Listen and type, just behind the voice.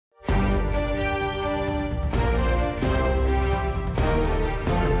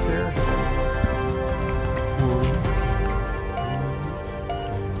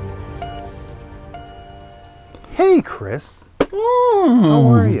Chris.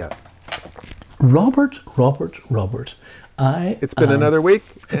 How are you? Robert. It's been another week,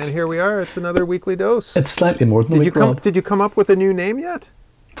 and here we are. It's another weekly dose. It's slightly more than a week, Rob. Did you come up with a new name yet?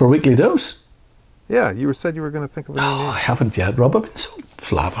 For weekly dose? Yeah, you said you were going to think of a new name. I haven't yet, Rob. I've been so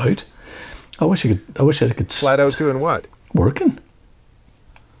flat out. I wish I could. Flat out doing what? Working.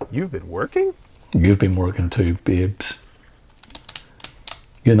 You've been working? You've been working too, babes.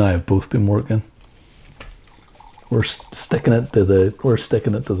 You and I have both been working. We're sticking it to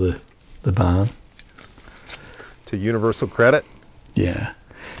the ban. To universal credit? Yeah.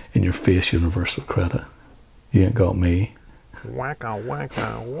 In your face, universal credit. You ain't got me. Wacka,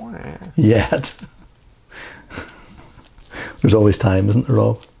 wacka, whack. Yet. There's always time, isn't there,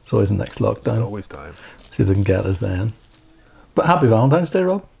 Rob? It's always the next lockdown. There's always time. See if they can get us then. But happy Valentine's Day,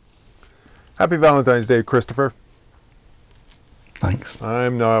 Rob. Happy Valentine's Day, Christopher. Thanks.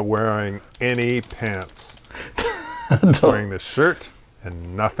 I'm not wearing any pants. I'm wearing this shirt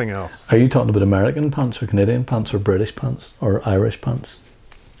and nothing else. Are you talking about American pants or Canadian pants or British pants or Irish pants?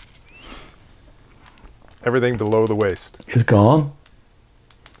 Everything below the waist. Is gone.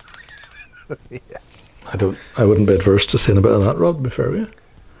 Yeah. I wouldn't be adverse to seeing a bit of that, Rob, to be fair with you.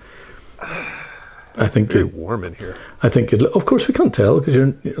 I think it's very warm in here. I think of course we can't tell because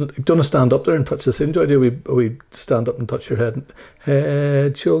you're going to stand up there and touch the same. Do we stand up and touch your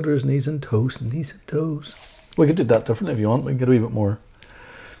head, shoulders, knees and toes, We could do that differently if you want. We can get a wee bit more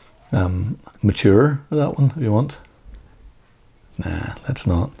mature with that one if you want. Nah, let's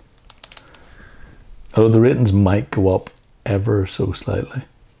not. Although the ratings might go up ever so slightly.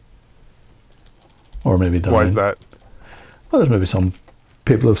 Or maybe down. Why is that? Well, there's maybe some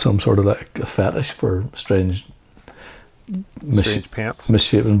people have some sort of like a fetish for strange pants,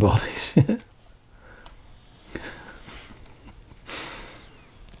 misshapen bodies.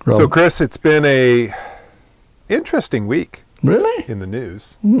 So, Chris, it's been a interesting week. Really? In the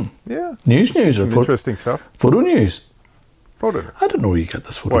news. Yeah. News or some interesting stuff. Photo news. Photo news. I don't know where you get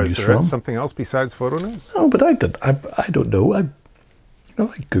this photo news from. Is there something else besides photo news? No, but I don't know. I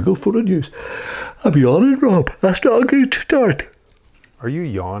Google photo news. I'll be honest, Rob. That's not a good start. Are you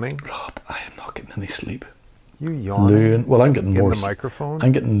yawning? Rob, I am not getting any sleep. You yawning? Well, I'm getting more. In the microphone?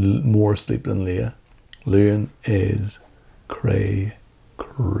 I'm getting more sleep than Leah. Leon is cray.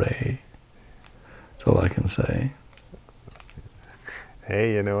 That's all I can say.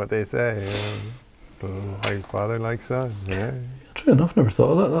 Hey, you know what they say. Like father, like son. Yeah. True enough, never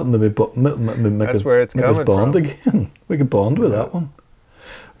thought of that. Maybe That's where it's coming bond from. Again. We could bond with that one.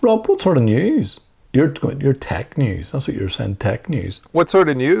 Rob, what sort of news? You're tech news. That's what you're saying, tech news. What sort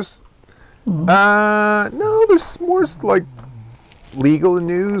of news? No, there's more like legal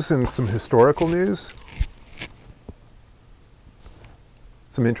news and some historical news.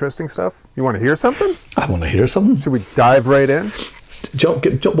 Some interesting stuff. You want to hear something? I want to hear something. Should we dive right in?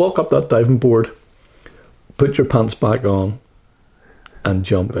 Walk up that diving board, put your pants back on, and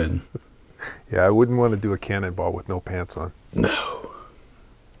jump in. Yeah, I wouldn't want to do a cannonball with no pants on. No.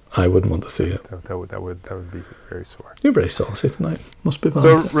 I wouldn't want to see it. That would be very sore. You're very saucy tonight. Must be bad.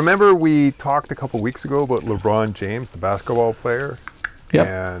 So remember we talked a couple weeks ago about Lebron James, the basketball player?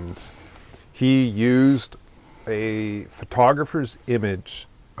 Yeah. And he used a photographer's image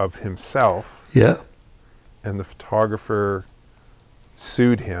of himself. Yeah. And the photographer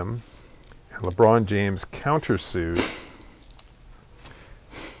sued him. And LeBron James countersued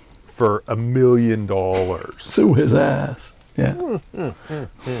for $1 million. Sue his ass. Yeah.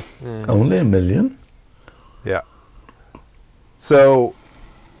 Only $1 million? Yeah. So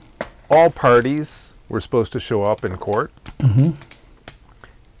all parties were supposed to show up in court. Mm-hmm.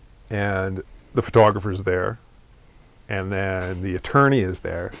 And the photographer's there. And then the attorney is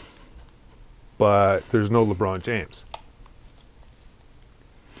there. But there's no LeBron James.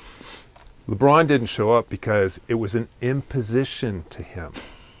 LeBron didn't show up because it was an imposition to him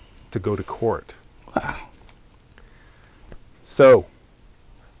to go to court. Wow. So,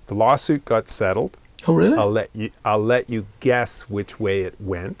 the lawsuit got settled. Oh, really? I'll let you guess which way it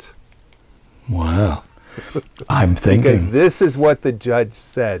went. Wow. I'm thinking. Because this is what the judge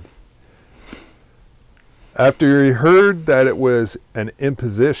said. After he heard that it was an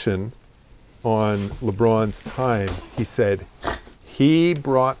imposition on LeBron's time, he said he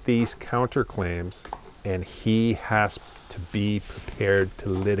brought these counterclaims and he has to be prepared to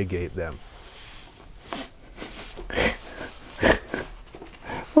litigate them.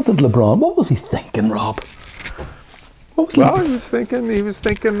 What did LeBron, what was he thinking, Rob? He was thinking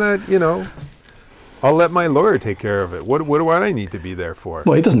that, you know, I'll let my lawyer take care of it. What do I need to be there for?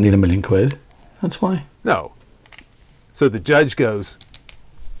 Well, he doesn't need $1 million. That's why. No. So the judge goes,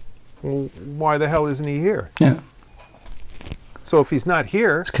 well, why the hell isn't he here? Yeah. So if he's not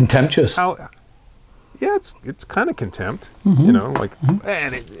here, It's contemptuous. how? Yeah, it's kind of contempt, you know, like,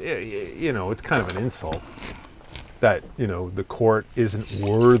 and you know, it's kind of an insult that, you know, the court isn't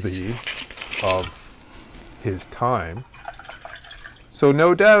worthy of his time. So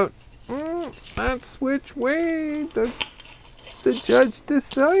no doubt, that's which way the judge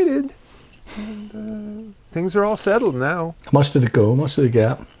decided. And, things are all settled now. How much did it go? How much did it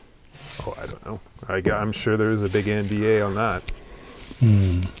get? Oh, I don't know. I'm sure there's a big NDA on that.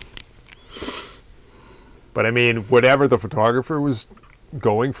 But I mean, whatever the photographer was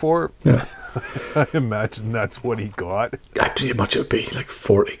going for, Yeah. I imagine that's what he got. How much it would be? Like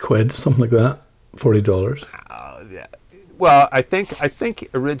 40 quid, something like that? $40? Yeah. Well, I think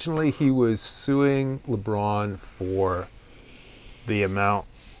originally he was suing LeBron for the amount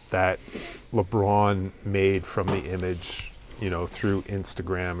that LeBron made from the image, you know, through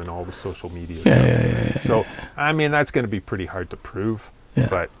Instagram and all the social media stuff. Yeah. So, I mean, that's going to be pretty hard to prove, Yeah.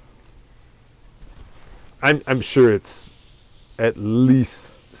 but I'm sure it's at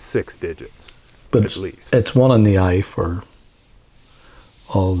least 6 digits. But at least. It's one in the eye for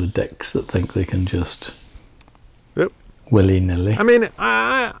all the dicks that think they can just Yep. willy-nilly. I mean,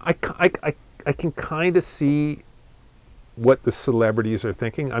 I can kind of see what the celebrities are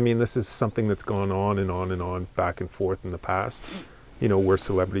thinking. I mean, this is something that's gone on and on and on, back and forth in the past, you know, where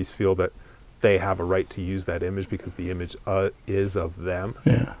celebrities feel that they have a right to use that image because the image is of them.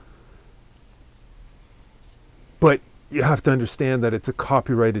 Yeah. But you have to understand that it's a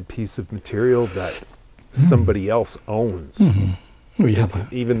copyrighted piece of material that somebody else owns. Well, you have a,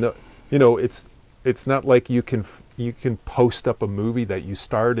 Even though, you know, it's not like you can post up a movie that you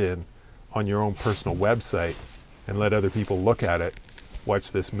starred in on your own personal website and let other people look at it,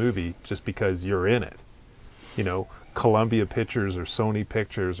 watch this movie just because you're in it. You know, Columbia Pictures or Sony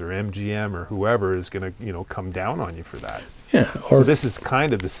Pictures or MGM or whoever is going to, you know, come down on you for that. yeah. So Or this is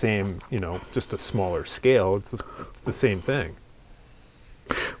kind of the same, you know, just a smaller scale. It's the same thing.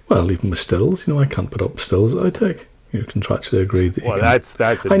 well, even with stills, you know, I can't put up stills that I take. You contractually agreed that you Well, can. that's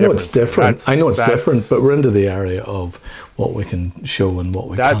a I know it's different. That's- I know it's that's- different, but we're into the area of what we can show and what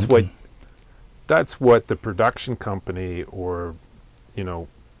we that's can't. that's what the production company or, you know,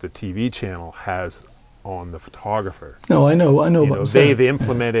 the TV channel has on the photographer. No, I know. You But know, I'm saying-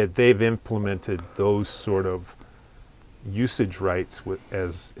 they've implemented those sort of usage rights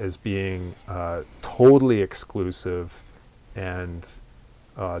as being totally exclusive and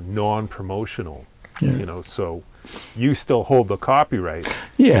non-promotional. Yeah. You know, so you still hold the copyright,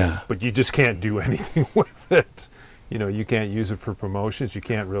 Yeah. but you just can't do anything with it. You know, you can't use it for promotions.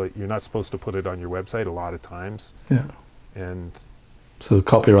 You're not supposed to put it on your website a lot of times. Yeah. And So the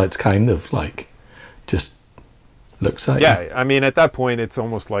copyright's kind of like just looks at you. yeah, I mean, at that point, it's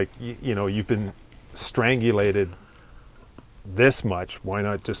almost like, you know, you've been strangulated this much. Why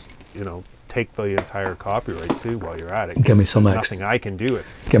not just, you know, take the entire copyright too while you're at it? Give me some There's extra. nothing I can do with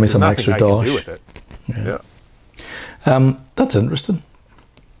it. Give me There's some nothing extra I can do dosh. with it. Yeah. Yeah. That's interesting.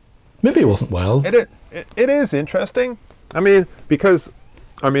 Maybe it wasn't well. It is interesting. I mean, because,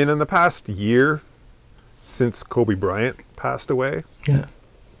 I mean, in the past year since Kobe Bryant passed away, Yeah.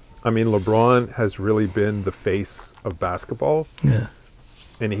 I mean, LeBron has really been the face of basketball, Yeah.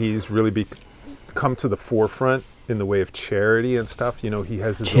 and he's really come to the forefront in the way of charity and stuff. You know, he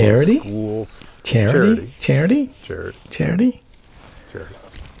has his Charity? own schools. Charity. Charity. Charity. Charity. Charity.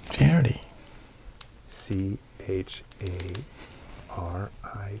 CHARITY.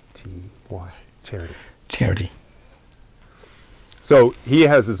 Charity. Charity. So he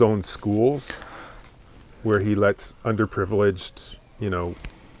has his own schools where he lets underprivileged, you know,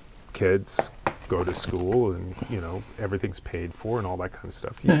 kids go to school, and, you know, everything's paid for and all that kind of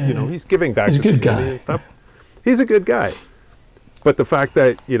stuff. He's, Yeah, you know, he's giving back He's to a the good community guy. and stuff. He's a good guy. But the fact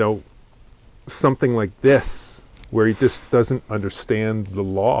that, you know, something like this, where he just doesn't understand the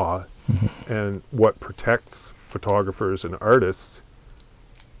law and what protects photographers and artists,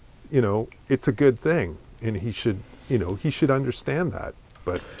 you know, it's a good thing, and he should, you know, he should understand that.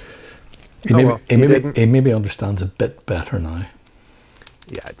 But He didn't. maybe understands a bit better now.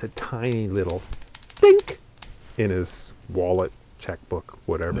 Yeah, it's a tiny little dink in his wallet, checkbook,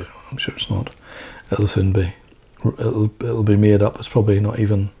 whatever. I'm sure it's not. It'll soon be. It'll be made up. It's probably not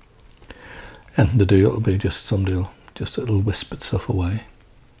even anything to do. It'll be just it'll wisp itself away.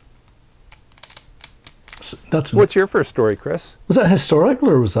 What's your first story, Chris? Was that historical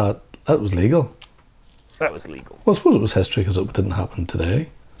or was that was legal? That was legal. Well, I suppose it was history because it didn't happen today.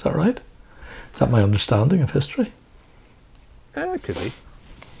 Is that right? Is that my understanding of history? It could be.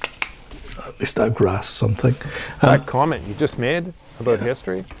 At least I grasped something. That comment you just made about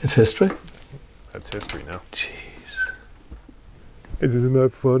history, It's history. that's history now. Jeez. Isn't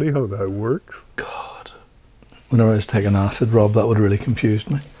that funny how that works? God. Whenever I was taking acid, Rob, that would really confused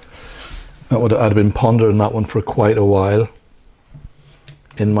me. I'd have been pondering that one for quite a while.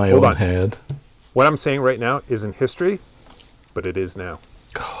 In my own head. What I'm saying right now isn't history, but it is now.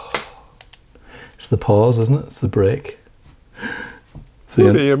 It's the pause, isn't it? It's the break.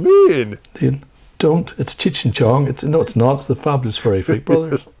 What do you mean? Don't. It's Cheech and Chong. No, it's not. It's the Fabulous Furry Freak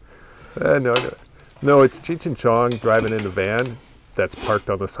Brothers. No, it's Cheech and Chong driving in a van that's parked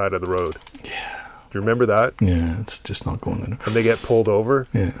on the side of the road. Yeah. Do you remember that? Yeah, it's just not going in. And they get pulled over.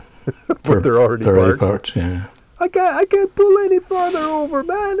 Yeah. But they're already parked. Yeah. I can't pull any farther over,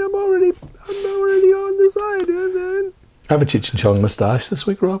 man. I'm already on the side, man. I have a Cheech and Chong moustache this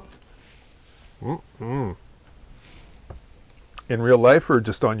week, Rob. Mm-mm. In real life or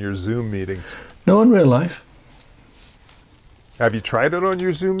just on your Zoom meetings? No, in real life. Have you tried it on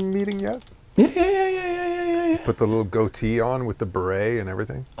your Zoom meeting yet? Yeah. Put the little goatee on with the beret and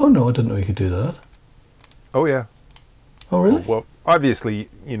everything? Oh, no, I didn't know you could do that. Oh, yeah. Oh, really? Well, obviously,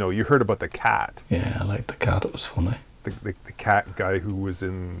 you heard about the cat. Yeah, I liked the cat. It was funny. The cat guy who was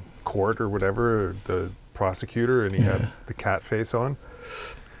in court or whatever, the prosecutor, and he had the cat face on.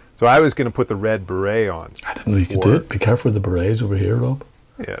 So I was going to put the red beret on. I didn't know you could do it. Be careful with the berets over here, Rob.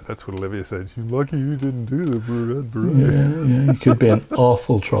 Yeah, that's what Olivia said. You're lucky you didn't do the red beret. Yeah, you could be in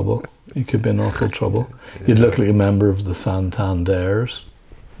awful trouble. You'd look like a member of the Santanders.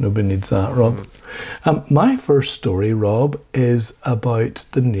 Nobody needs that, Rob. My first story, Rob, is about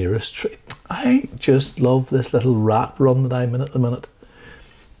the nearest tree. I just love this little rat run that I'm in at the minute.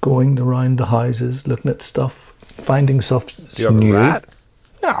 Going around the houses, looking at stuff, finding stuff Do you have new. a rat?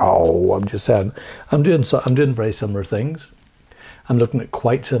 No, I'm just saying. I'm doing very similar things. I'm looking at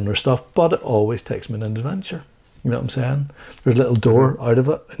quite similar stuff, but it always takes me on an adventure. You know what I'm saying? There's a little door out of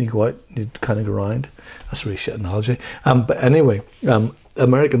it, and you go out, and you kind of go around. That's a really shit analogy. But anyway, Nearest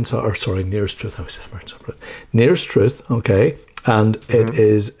Truth. I was saying Nearest Truth. Okay, and it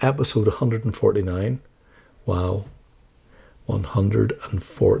is episode 149. Wow,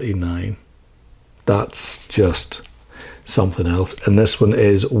 149. That's just something else. And this one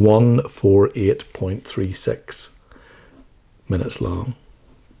is 148.36 minutes long.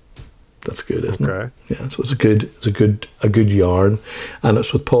 That's good, isn't it? Yeah. So it's a good yarn, and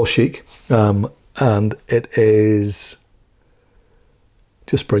it's with Paul Sheik, and it is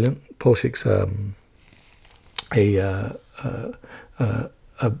just brilliant. Paul Sheik's a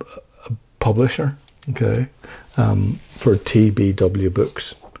publisher, okay, for TBW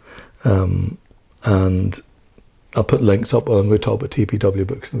books, and I'll put links up. Well, I'm going to talk about TBW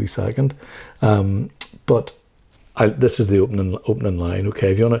books in a wee second, but this is the opening line.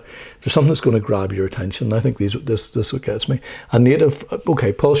 Okay, if you want to, there's something that's going to grab your attention. I think this what gets me.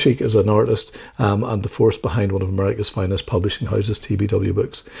 Paul Sheik is an artist and the force behind one of America's finest publishing houses, TBW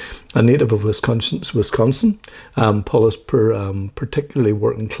Books. A native of Wisconsin, Paul is particularly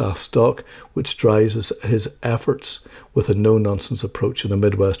working class stock, which drives his efforts with a no-nonsense approach and a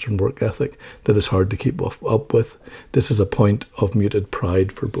Midwestern work ethic that is hard to keep up with. This is a point of muted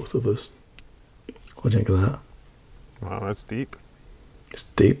pride for both of us. What do you think of that? Wow, that's deep. It's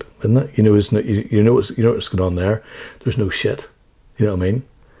deep, isn't it? You know what's going on there. There's no shit. You know what I mean?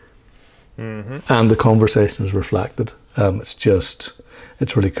 Mm-hmm. And the conversation is reflected. It's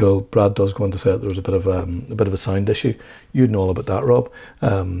really cool. Brad does go on to say that there was a bit of a sound issue. You'd know all about that, Rob.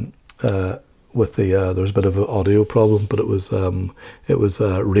 There was a bit of an audio problem, but it was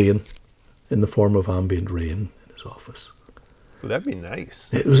rain, in the form of ambient rain in his office. Well, that'd be nice.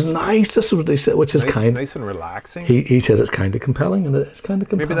 It was nice. This is what they said, which is nice and relaxing. He says it's kind of compelling, and it's kind of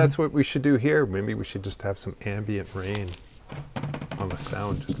compelling. Maybe that's what we should do here. Maybe we should just have some ambient rain on the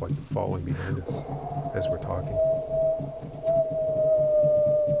sound, just like falling behind us as we're talking.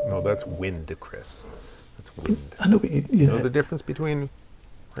 No, that's wind, Chris. That's wind. I know, but you know the difference between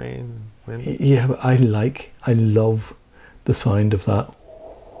rain and wind? Yeah, but I love the sound of that.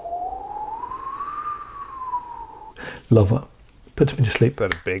 Love it. Puts me to sleep. Is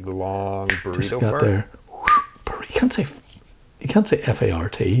that a big long burrito fart? There. You can't say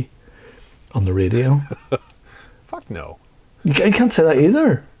F-A-R-T on the radio. Fuck no. You can't say that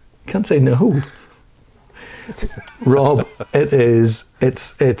either. You can't say no. Rob, it's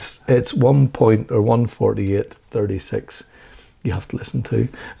 1:48:36. You have to listen to.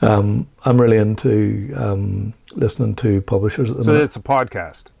 I'm really into listening to publishers at the minute. So it's a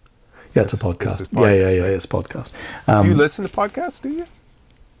podcast. Yeah, it's a podcast. Yeah, it's a podcast. Do you listen to podcasts, do you?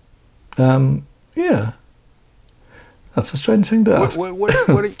 Yeah. That's a strange thing to ask. What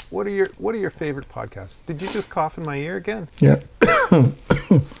are your favorite podcasts? Did you just cough in my ear again? Yeah.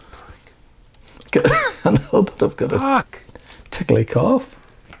 I know, but I've got Fuck. tickly cough.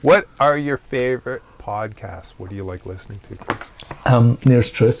 What are your favorite podcasts? What do you like listening to, Chris?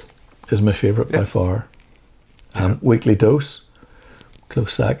 Nearest Truth is my favourite by far. Weekly Dose,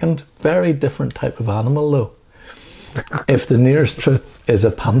 close second. Very different type of animal though. If the Nearest Truth is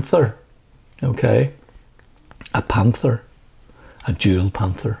a panther, okay, a panther, a dual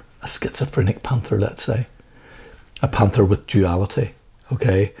panther, a schizophrenic panther, let's say, a panther with duality,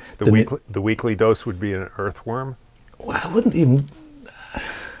 okay. The weekly dose would be an earthworm? Well, I wouldn't even...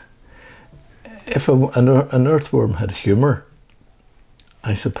 If an earthworm had humour,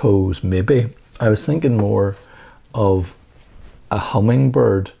 I suppose, maybe. I was thinking more of a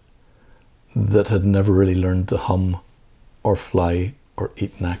hummingbird that had never really learned to hum or fly or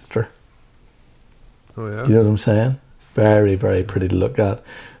eat nectar. Oh, yeah? You know what I'm saying? Very, very pretty to look at.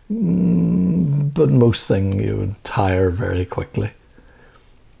 But most things you would tire very quickly.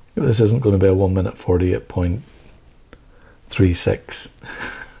 This isn't going to be a 1 minute 48.36.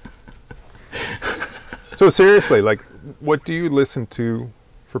 So seriously, like, what do you listen to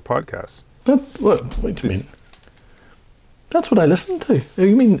for podcasts? What do you mean? That's what I listen to.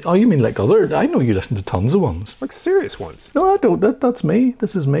 You mean like other? I know you listen to tons of ones. Like serious ones? No, I don't. That's me.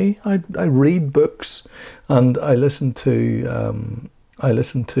 This is me. I read books, and I listen to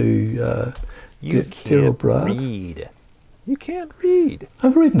You Gerald can't Brad. read. You can't read.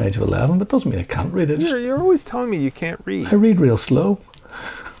 I've read an age of 11, but doesn't mean I can't read it. You're always telling me you can't read. I read real slow.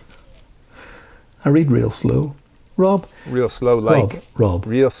 I read real slow. Rob. Real slow like. Rob.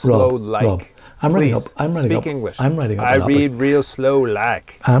 Real slow like. Rob. I'm writing up. Speak English. I'm writing up. I read real slow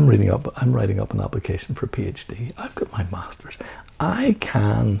like. I'm writing up an application for a PhD. I've got my master's. I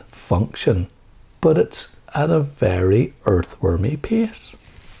can function, but it's at a very earthwormy pace.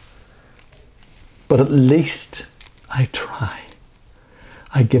 But at least I try.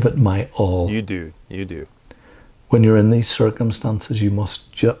 I give it my all. You do. When you're in these circumstances, you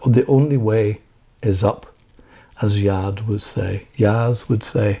must. The only way is up, as Yaz would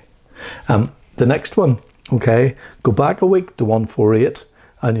say. The next one, okay, go back a week to 148,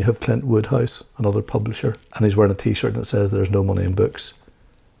 and you have Clint Woodside, another publisher, and he's wearing a t-shirt that says there's no money in books,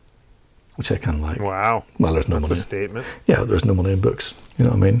 which I kind of like. Wow. Well, there's no money. That's a statement. Yeah, there's no money in books. You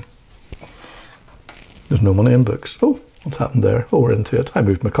know what I mean? There's no money in books. Oh, what's happened there? Oh, we're into it. I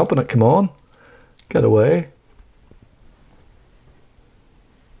moved my cup in it. Come on. Get away.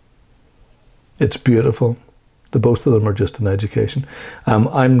 It's beautiful. The both of them are just an education.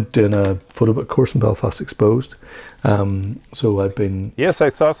 I'm doing a photobook course in Belfast Exposed. So I've been... Yes, I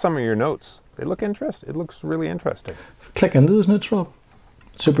saw some of your notes. They look interesting. It looks really interesting. Click into those notes, Rob.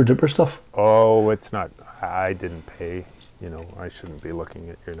 Super duper stuff. Oh, it's not... I didn't pay. You know, I shouldn't be looking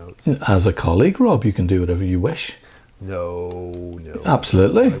at your notes. As a colleague, Rob, you can do whatever you wish. No.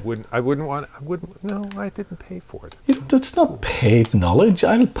 Absolutely. I wouldn't, no, I didn't pay for it. It's not paid knowledge.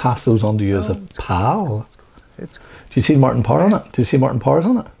 I'll pass those on to you as a pal. Do you see Martin Parr on it? Do you see Martin Parr's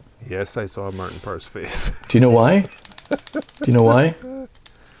on it? Yes, I saw Martin Parr's face. Do you know why?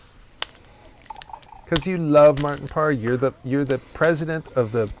 Because you love Martin Parr. You're the president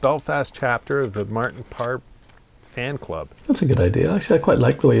of the Belfast chapter of the Martin Parr fan club. That's a good idea. Actually, I quite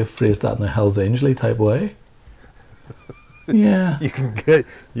like the way you phrased that in a Hells Angel type way. Yeah. You can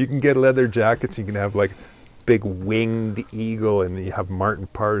get leather jackets. You can have like big winged eagle, and you have Martin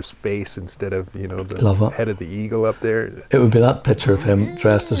Parr's face instead of the head of the eagle up there. It would be that picture of him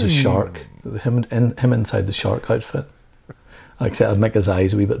dressed as a shark, him inside the shark outfit. Like I said, I'd make his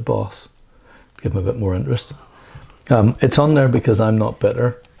eyes a wee bit boss, give him a bit more interest. It's on there because I'm not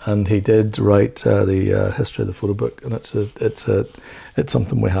bitter, and he did write the history of the photo book, and it's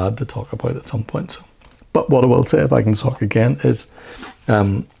something we had to talk about at some point. So, but what I will say, if I can talk again, is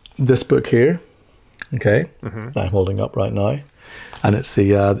this book here. Okay, that I'm holding up right now, and it's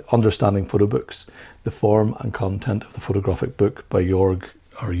the Understanding Photo Books, the Form and Content of the Photographic Book by Jörg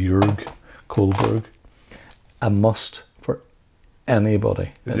Kohlberg. A must for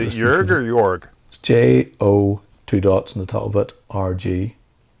anybody. Is it Jörg or Jorg? It's J-O, 2 dots on the top of it, R-G.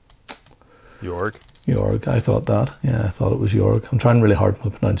 Jorg. I thought that. Yeah, I thought it was Jörg. I'm trying really hard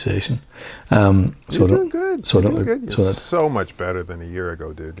with my pronunciation. You're doing good. You're so much better than a year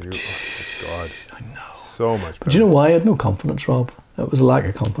ago, dude. Oh, God. I know. So much better. But you know why? I had no confidence, Rob. It was a lack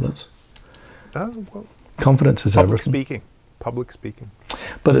of confidence. Oh, well. Confidence is everything. Public speaking.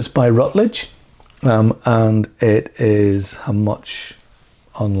 But it's by Routledge, and it is how much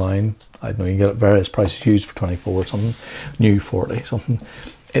online? I don't know, you can get it at various prices, used for 24 something, new 40 something.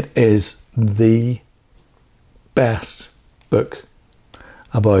 It is the best book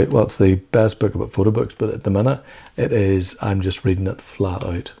about, well, it's the best book about photo books, but at the minute it is, I'm just reading it flat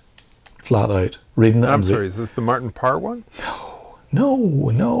out. flat out. Reading it. I'm sorry, is this the Martin Parr one?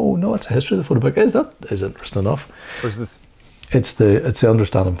 No, it's a history of the photo book. Is interesting enough. Or is this It's the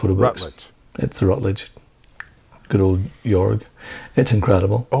Understanding Photo Books. Rutledge? It's the Rutledge. Good old Jorg. It's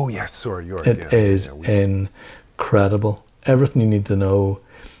incredible. Oh yes, sorry, York. It is incredible. Everything you need to know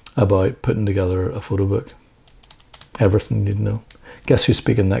about putting together a photo book. Everything you need to know. Guess who's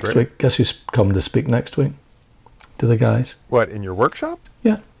speaking next week? Guess who's coming to speak next week? To the guys. What, in your workshop?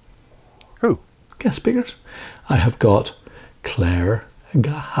 Yeah. Who? Guest speakers. I have got Claire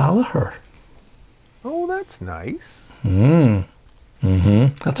Gallagher. Oh, that's nice.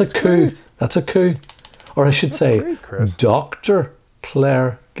 That's a coup. Great. That's a coup. Or I should say, great, Chris. Dr.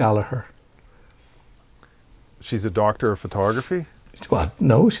 Claire Gallagher. She's a doctor of photography? Well,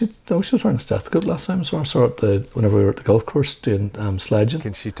 no, she was wearing a stethoscope last time. So I saw her whenever we were at the golf course doing sledging.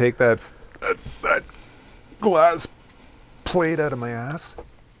 Can she take that glass plate out of my ass?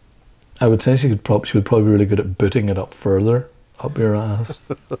 I would say she would probably be really good at booting it up further up your ass.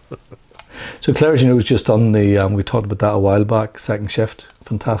 So Claire, as you know, was just on the, we talked about that a while back, Second Shift,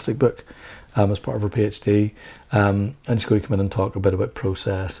 fantastic book, as part of her PhD. And she's going to come in and talk a bit about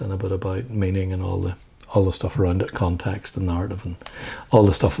process and a bit about meaning and all the stuff around it, context and narrative and all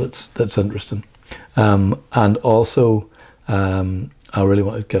the stuff that's interesting. And also, I really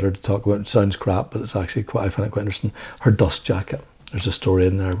wanted to get her to talk about, it sounds crap, but it's actually I find it quite interesting, her dust jacket. There's a story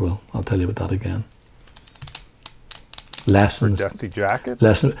in there, I'll tell you about that again. Lessons. Her dusty jacket?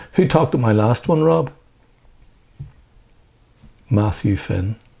 Lesson. Who talked at my last one, Rob? Matthew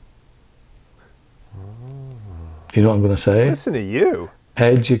Finn. You know what I'm going to say? Listen to you.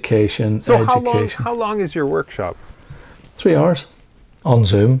 Education, So education. how long is your workshop? 3 hours on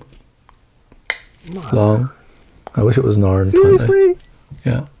Zoom. Long. I wish it was an hour and 20. Seriously?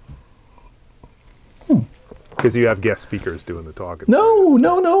 Yeah. Because you have guest speakers doing the talking. No.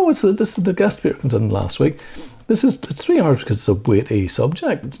 This is the guest speaker comes in last week. It's 3 hours because it's a weighty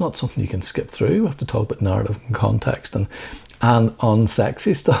subject. It's not something you can skip through. We have to talk about narrative and context and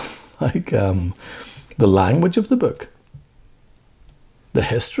unsexy stuff like the language of the book, the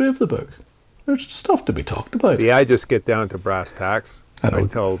history of the book. There's stuff to be talked about. See, I just get down to brass tacks. I know. I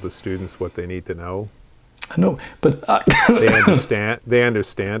tell the students what they need to know. I know, but They understand. They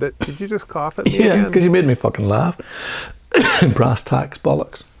understand it. Did you just cough at me yeah, again? because you made me fucking laugh. Brass tacks,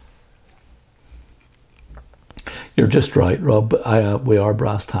 bollocks. You're just right, Rob. But we are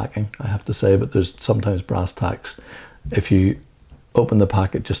brass tacking, I have to say. But there's sometimes brass tacks. If you open the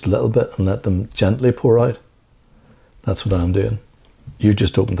packet just a little bit and let them gently pour out, that's what I'm doing. You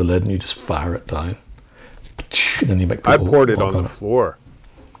just open the lid and you just fire it down. And then you make I people poured it walk on the floor.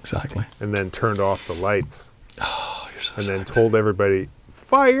 Exactly. And then turned off the lights. Oh, you're so And then sexy. told everybody,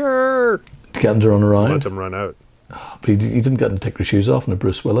 fire! To get them to run around. Let them run out. But you didn't get them to take their shoes off in a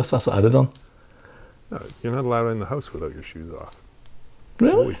Bruce Willis. That's what I'd have done. No, you're not allowed in the house without your shoes off.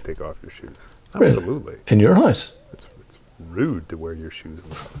 Really? Always take off your shoes. Really? Absolutely. In your house? It's rude to wear your shoes in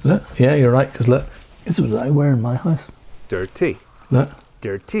the house. Is it? Yeah, you're right. Because look, this is what I wear in my house. Dirty. Look,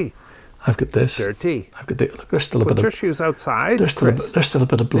 Dirty. I've got this. Dirty. I've got the, look, there's still a Put bit your of shoes outside, there's still a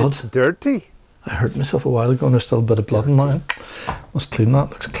bit of blood. It's dirty. I hurt myself a while ago and there's still a bit of blood in mine. Must clean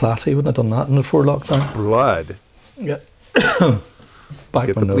that. Looks clatty when I done that in the 4 lockdown. Blood. Yeah. Back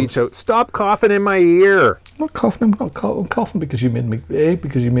Get my the nose. bleach out. Stop coughing in my ear. I'm not coughing. I'm coughing because you made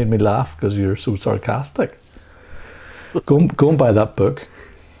me laugh because you're so sarcastic. Go and buy that book.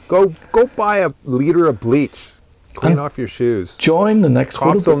 Go buy a liter of bleach. Clean off your shoes. Join the next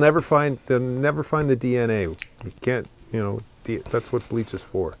Cops photo will never find the DNA. You can't, that's what bleach is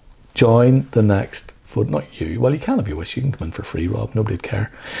for. Join the next photo. Not you. Well, you can if you wish. You can come in for free, Rob. Nobody'd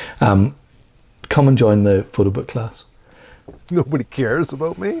care. Come and join the photo book class. Nobody cares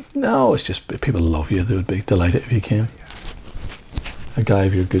about me. No, it's just people love you. They would be delighted if you came. A guy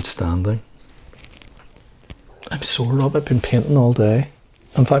of your good standing. I'm sore, Rob. I've been painting all day.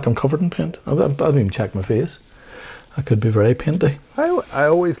 In fact, I'm covered in paint. I haven't even checked my face. I could be very painty. I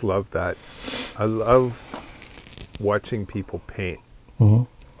always love that. I love watching people paint. Mm-hmm.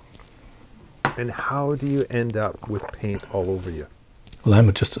 And how do you end up with paint all over you? Well,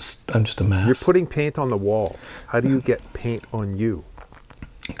 I'm just a mess. You're putting paint on the wall. How do you get paint on you?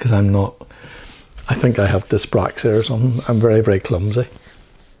 Because I'm not. I think I have dyspraxia or something. I'm very, very clumsy.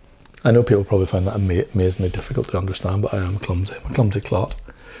 I know people probably find that amazingly difficult to understand, but I am clumsy. I'm a clumsy clot.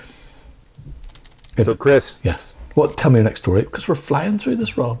 So, Chris. Yes. What? Tell me your next story, because we're flying through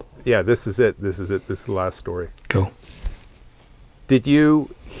this, Rob. Yeah, this is it. This is the last story. Go. Did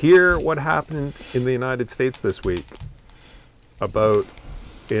you hear what happened in the United States this week about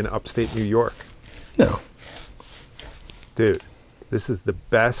in upstate New York? No. Dude, this is the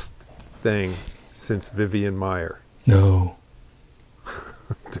best thing since Vivian Maier. No.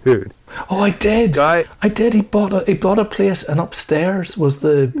 Dude. Oh, I did. Guy. I did. He bought a place, and upstairs was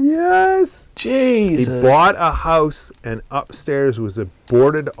the... Yes. Jesus. He bought a house, and upstairs was a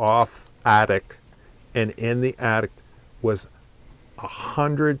boarded off attic, and in the attic was a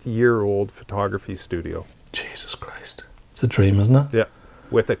 100-year-old photography studio. Jesus Christ. It's a dream, isn't it? Yeah.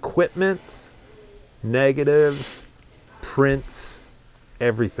 With equipment, negatives, prints,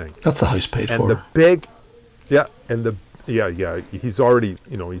 everything. That's the house paid And for. the big, yeah, and the, yeah, he's already,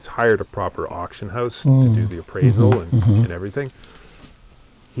 he's hired a proper auction house to do the appraisal and everything.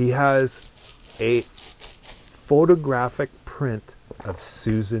 He has a photographic print of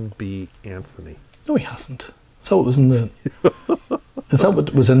Susan B. Anthony. No, he hasn't. Is that what was in the... Is that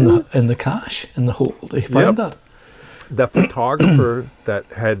what was in the cache, in the hold? He found that? The photographer that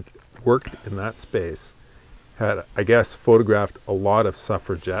had worked in that space had, I guess, photographed a lot of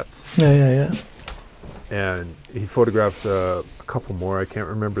suffragettes. Yeah. And he photographed a couple more. I can't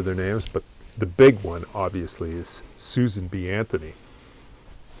remember their names, but the big one, obviously, is Susan B. Anthony.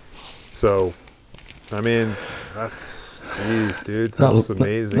 So, I mean, that's, geez, dude, that's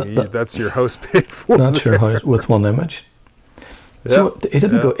amazing. That's your house paid for. That's your house with one image. Yeah. So he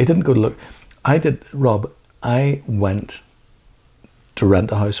didn't go. He didn't go to look. I did, Rob. I went to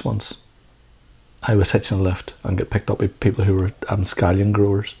rent a house once. I was hitching a lift and got picked up by people who were scallion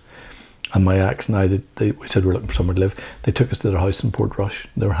growers. And my ex and I, we said we were looking for somewhere to live. They took us to their house in Portrush.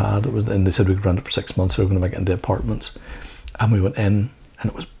 And they said we could rent it for 6 months. They were going to make it into apartments. And we went in,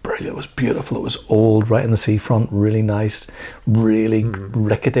 and it was brilliant. It was beautiful. It was old, right in the seafront, really nice, really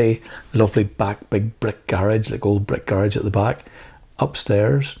rickety, lovely big brick garage, like old brick garage at the back.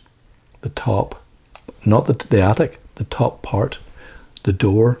 Upstairs, the top, not the attic, the top part, the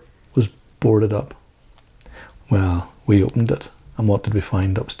door was boarded up. Well, we opened it, and what did we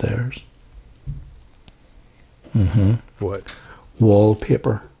find upstairs? What?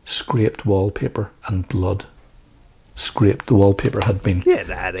 Wallpaper, scraped wallpaper, and blood. Scraped. The wallpaper had been Get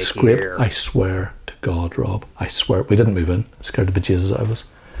out of scraped. here. I swear to God, Rob, I swear. We didn't move in. Scared the bejesus out of us.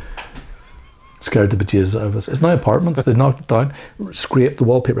 Scared the bejesus out of us. It's now apartments. They knocked it down. Scraped. The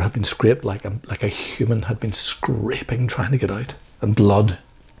wallpaper had been scraped like a human had been scraping, trying to get out. And blood.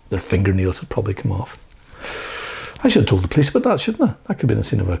 Their fingernails had probably come off. I should have told the police about that, shouldn't I? That could have been a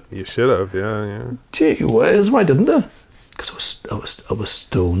scene of a... You should have, yeah. Gee whiz, why didn't I? Because I was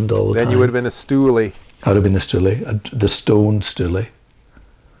stoned all the time. Then you would have been a stoolie. I would have been the stoolie. The stone stoolie.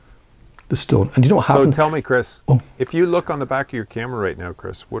 The stone. And you know what happened? So tell me, Chris, Oh. if you look on the back of your camera right now,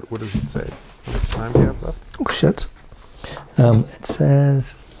 Chris, what does it say? How much time do you have left? Oh, shit. It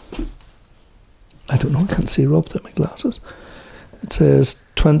says... I don't know, I can't see, Rob, without my glasses. It says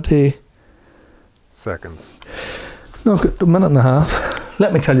 20... Seconds. No, I've got a minute and a half.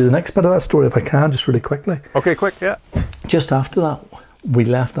 Let me tell you the next bit of that story if I can, just really quickly. Okay, quick, yeah. Just after that, we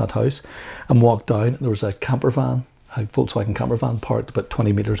left that house and walked down. There was a camper van, a Volkswagen camper van parked about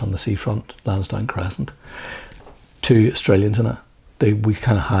 20 metres on the seafront, Lansdowne Crescent. 2 Australians in it. We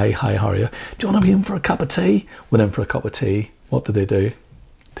kind of, hi, how are you? Do you want to be in for a cup of tea? Went in for a cup of tea. What did they do?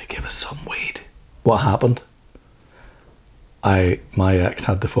 They gave us some weed. What happened? My ex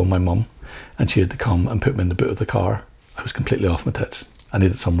had to phone my mum, and she had to come and put me in the boot of the car. I was completely off my tits. I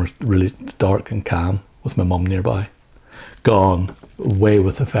needed somewhere really dark and calm with my mum nearby. Gone, away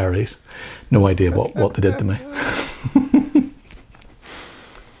with the fairies. No idea what they did to me.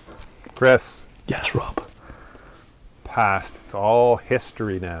 Chris. Yes, Rob. Past. It's all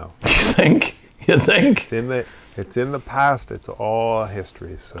history now. You think? You think? It's in the past. It's all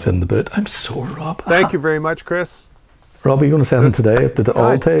history. So. It's in the boot. I'm sore, Rob. Thank you very much, Chris. Rob, are you going to say anything today? If the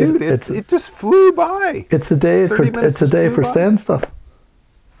all days, dude, it just flew by. It's the day for 30 minutes it's a day flew for by. staying stuff.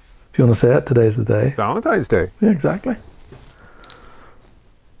 If you want to say it, today's the day. Valentine's Day. Yeah, exactly.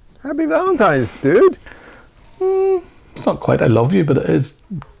 Happy Valentine's, dude. It's not quite I love you, but it is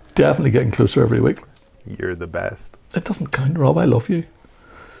definitely getting closer every week. You're the best. It doesn't count, Rob. I love you.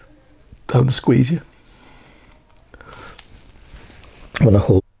 I want to squeeze you. I want to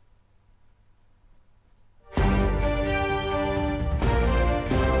hold